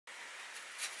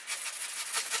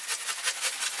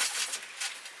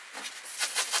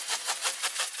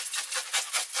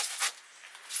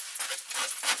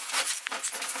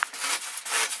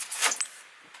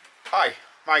Hi,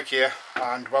 Mike here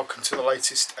and welcome to the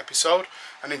latest episode.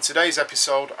 And in today's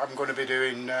episode I'm going to be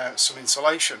doing some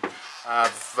insulation.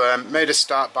 I've made a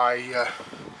start by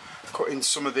cutting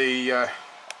some of the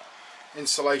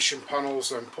insulation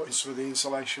panels and putting some of the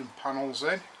insulation panels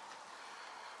in.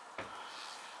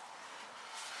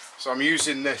 So I'm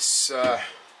using this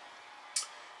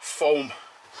foam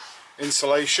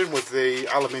insulation with the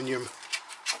aluminium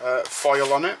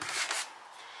foil on it.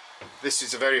 This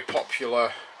is a very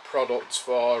popular product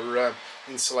for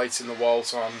insulating the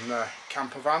walls on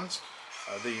camper vans.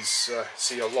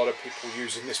 See a lot of people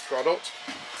using this product,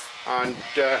 and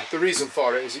the reason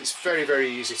for it is it's very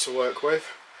easy to work with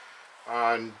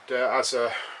and has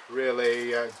a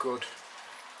really good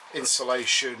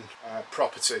insulation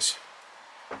properties.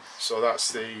 So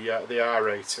that's the R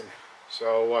rating.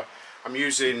 So I'm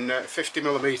using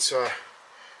 50mm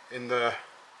in the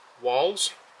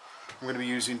walls. I'm going to be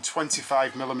using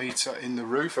 25mm in the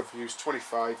roof. I've used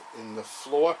 25 in the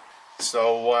floor.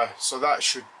 So that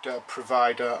should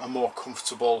provide a more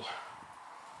comfortable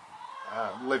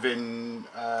living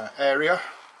area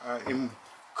in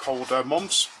colder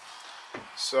months.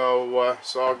 So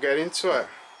I'll get into it.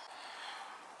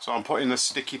 So I'm putting the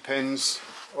sticky pins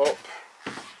up.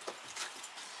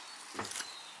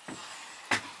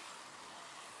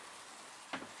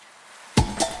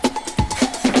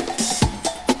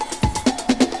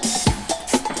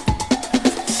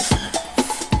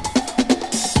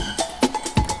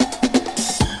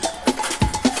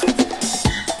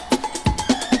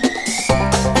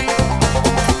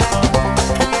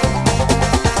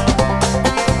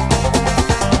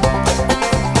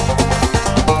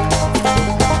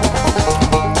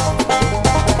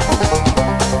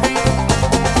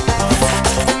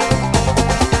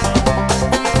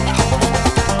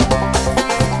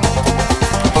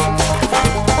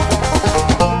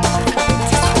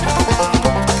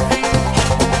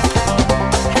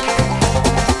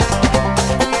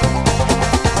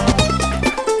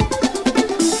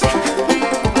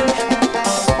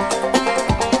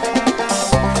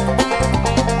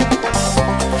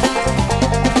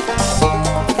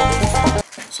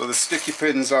 So the sticky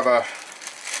pins have a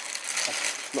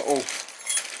little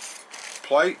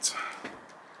plate,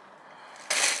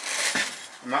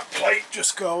 and that plate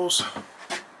just goes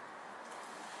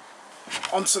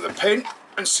onto the pin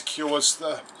and secures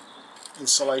the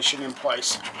insulation in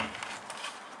place.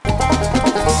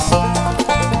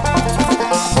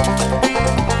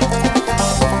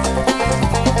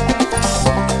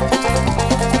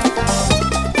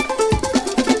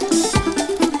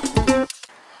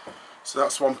 So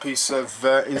that's one piece of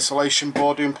insulation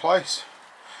board in place.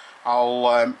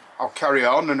 I'll carry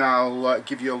on and I'll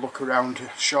give you a look around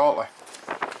shortly.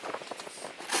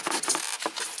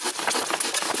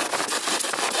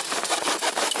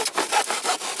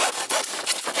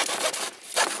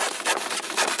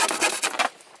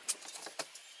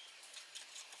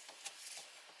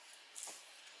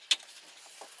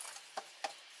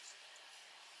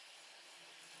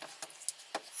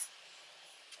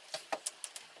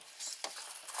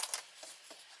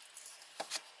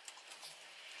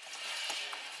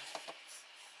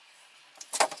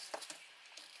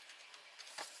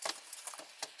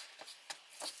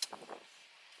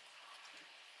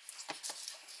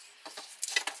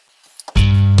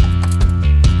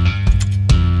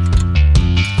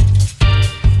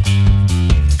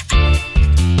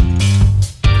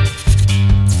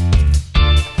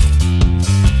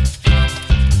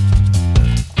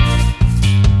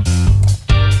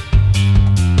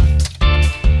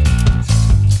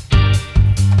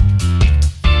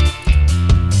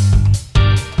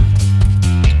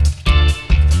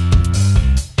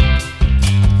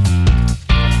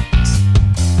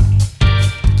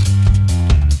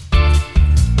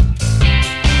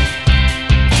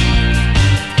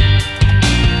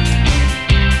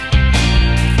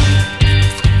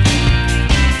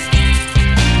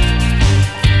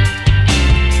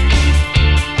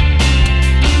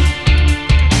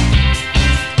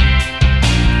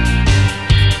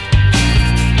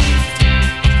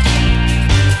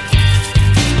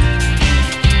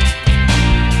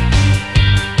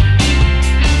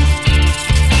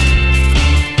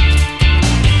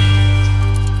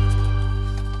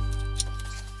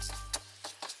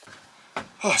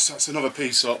 Oh, so that's another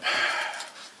piece up.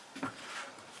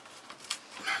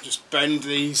 Just bend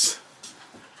these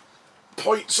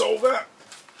points over,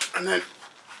 and then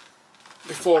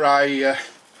before I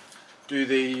do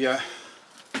the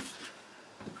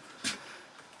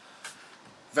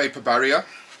vapor barrier,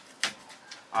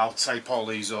 I'll tape all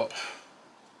these up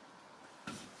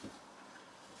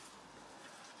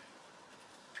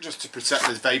just to protect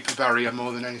the vapour barrier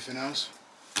more than anything else.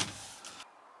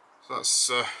 So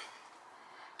that's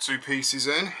 2 pieces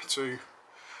in.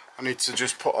 I need to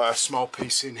just put a small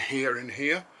piece in here and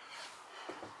here.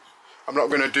 I'm not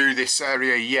going to do this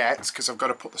area yet because I've got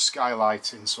to put the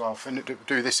skylight in, so I'll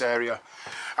do this area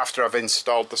after I've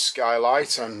installed the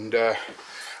skylight, and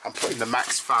I'm putting the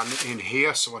max fan in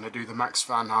here, so when I do the max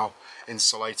fan I'll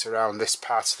insulate around this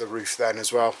part of the roof then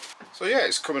as well. So yeah,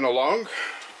 it's coming along.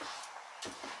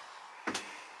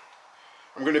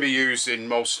 I'm going to be using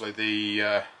mostly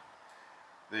the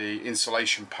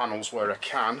insulation panels where I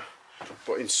can,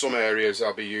 but in some areas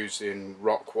I'll be using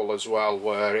rock wool as well,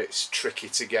 where it's tricky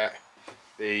to get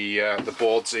the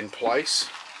boards in place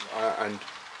and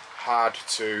hard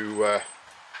to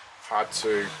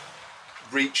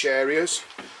reach areas,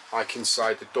 like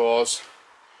inside the doors,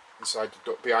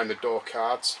 behind the door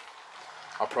cards.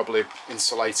 I'll probably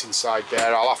insulate inside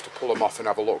there. I'll have to pull them off and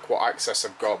have a look what access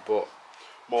I've got, but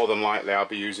more than likely I'll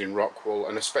be using rock wool,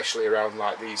 and especially around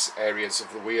like these areas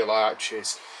of the wheel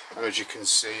arches. And as you can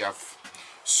see, I've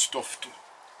stuffed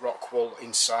rock wool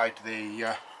inside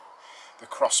the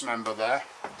cross member there.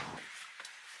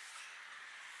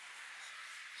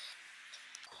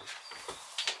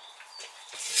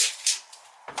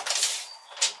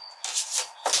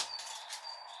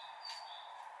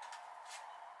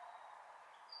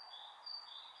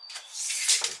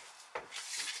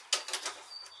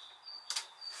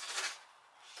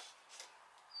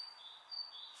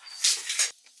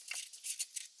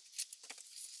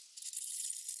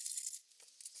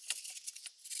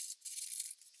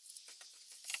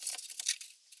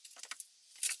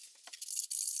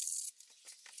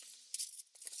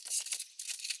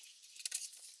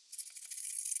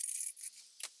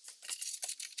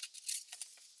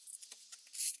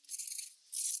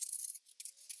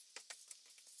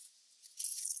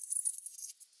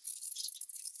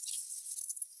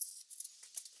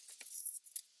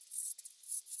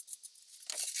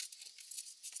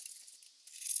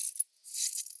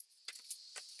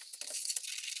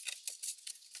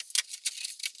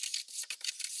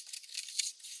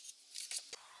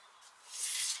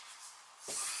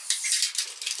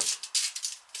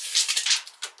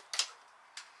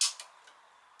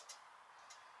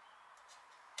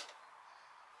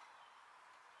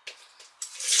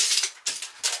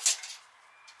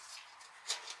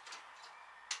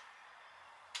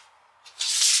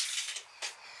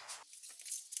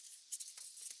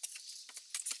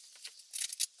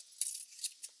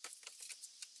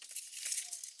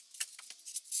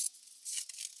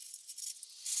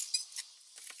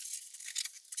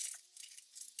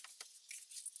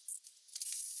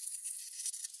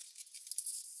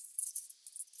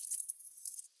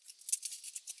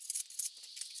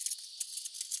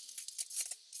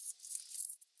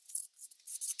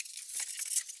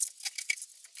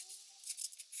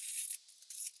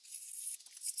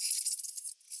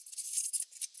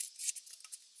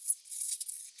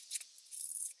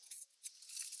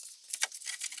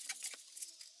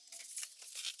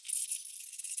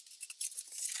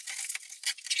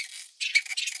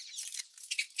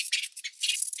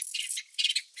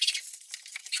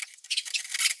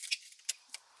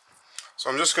 So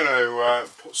I'm just going to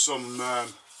put some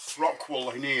rock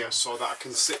wool in here so that I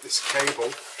can sit this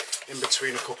cable in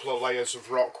between a couple of layers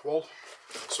of rock wool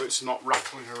so it's not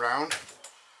rattling around.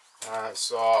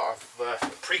 So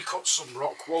I've pre-cut some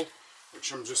rock wool,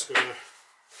 which I'm just going to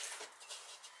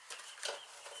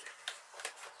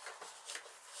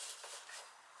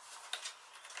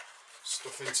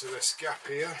stuff into this gap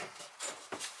here,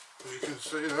 as you can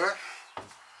see there.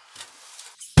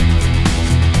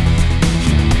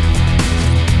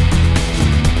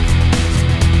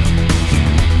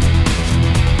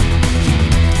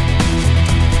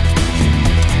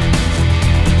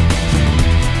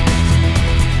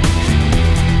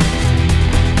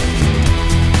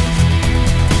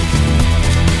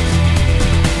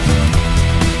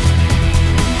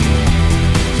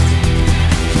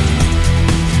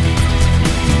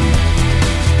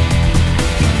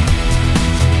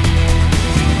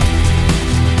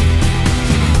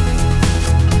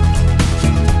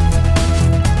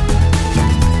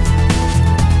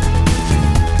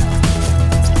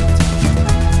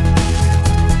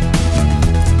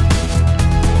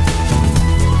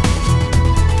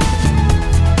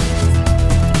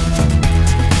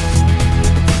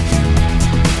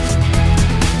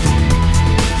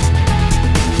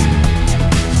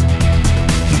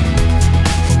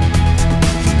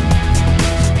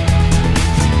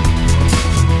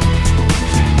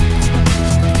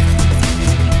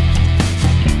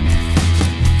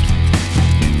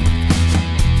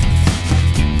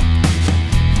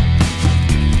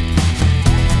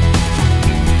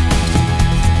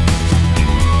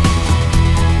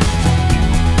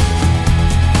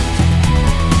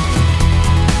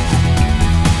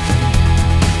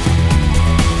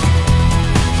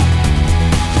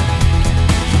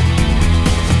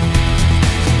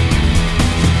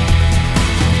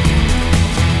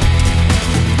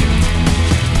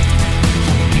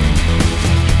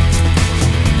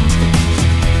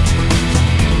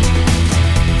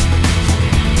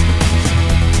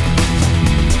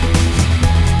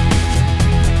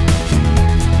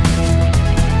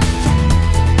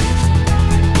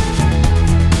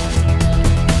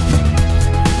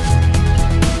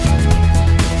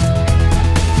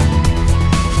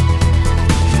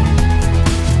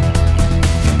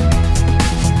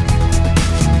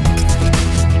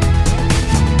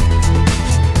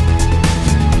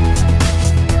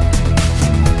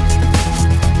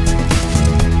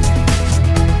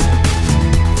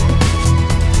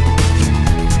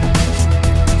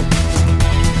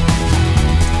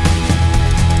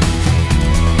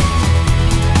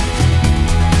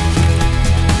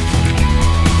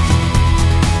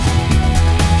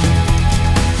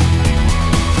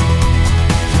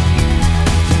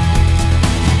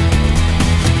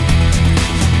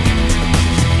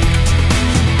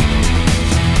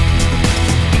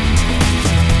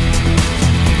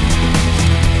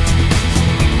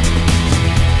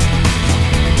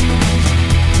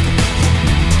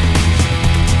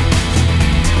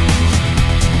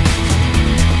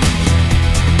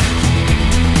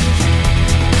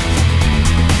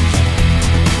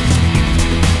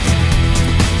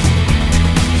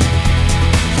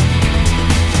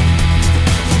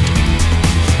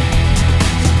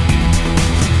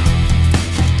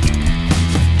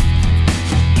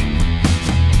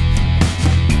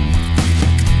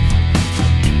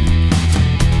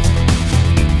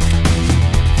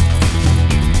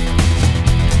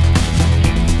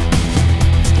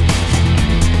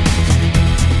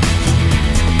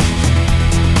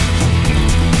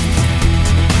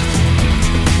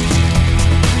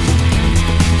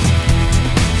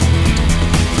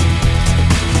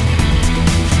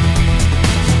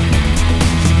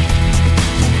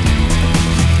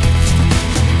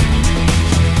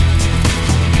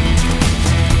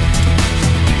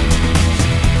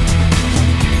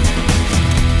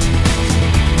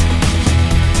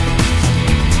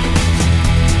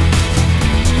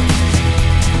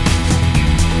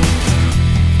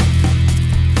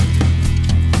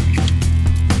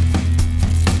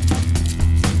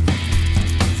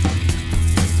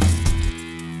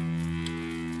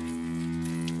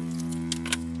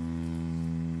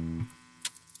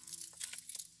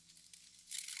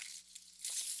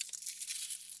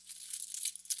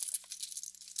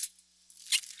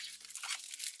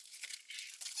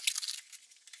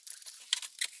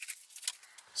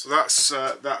 So that's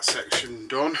that section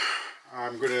done.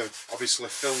 I'm going to obviously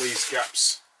fill these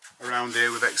gaps around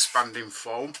here with expanding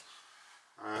foam.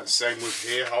 Same with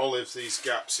here, all of these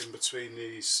gaps in between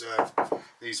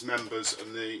these members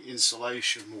and the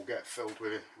insulation will get filled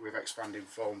with expanding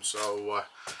foam, so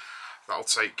that'll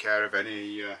take care of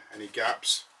any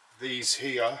gaps. These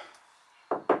here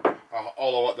are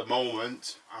hollow at the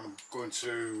moment. I'm going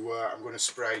to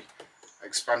spray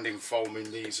expanding foam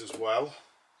in these as well,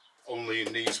 only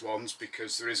in these ones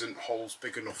because there isn't holes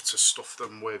big enough to stuff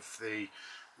them with the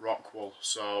rock wool,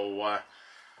 so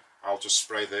I'll just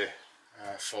spray the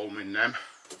foam in them.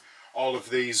 All of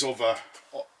these other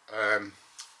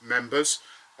members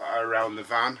that are around the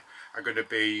van are going to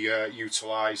be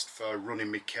utilised for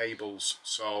running my cables,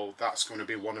 so that's going to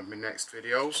be one of my next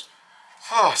videos.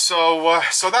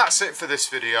 So that's it for this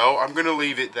video. I'm going to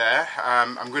leave it there.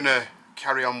 I'm going to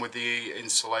carry on with the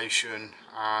installation,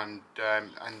 and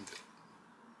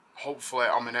hopefully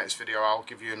on my next video I'll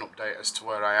give you an update as to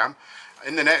where I am.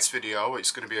 In the next video,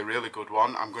 it's going to be a really good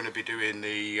one. I'm going to be doing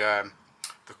the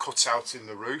cutout in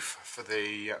the roof for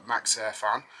the Max Air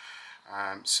fan.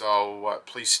 So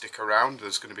please stick around.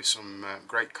 There's going to be some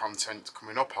great content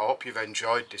coming up. I hope you've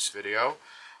enjoyed this video,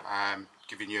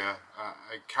 giving you a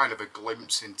kind of a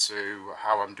glimpse into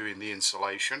how I'm doing the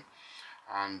installation.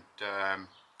 And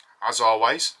as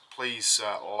always, please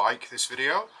like this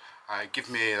video, give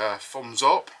me a thumbs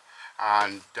up,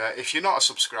 and if you're not a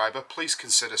subscriber, please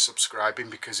consider subscribing,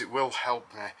 because it will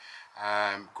help me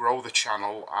grow the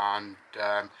channel and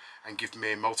give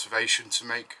me motivation to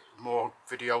make more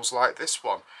videos like this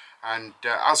one. And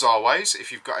as always,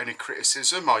 if you've got any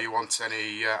criticism, or you want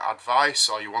any advice,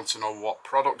 or you want to know what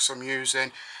products I'm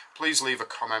using, please leave a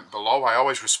comment below. I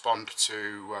always respond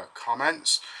to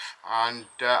comments, and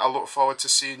I look forward to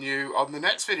seeing you on the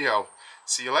next video.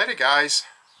 See you later, guys.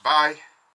 Bye.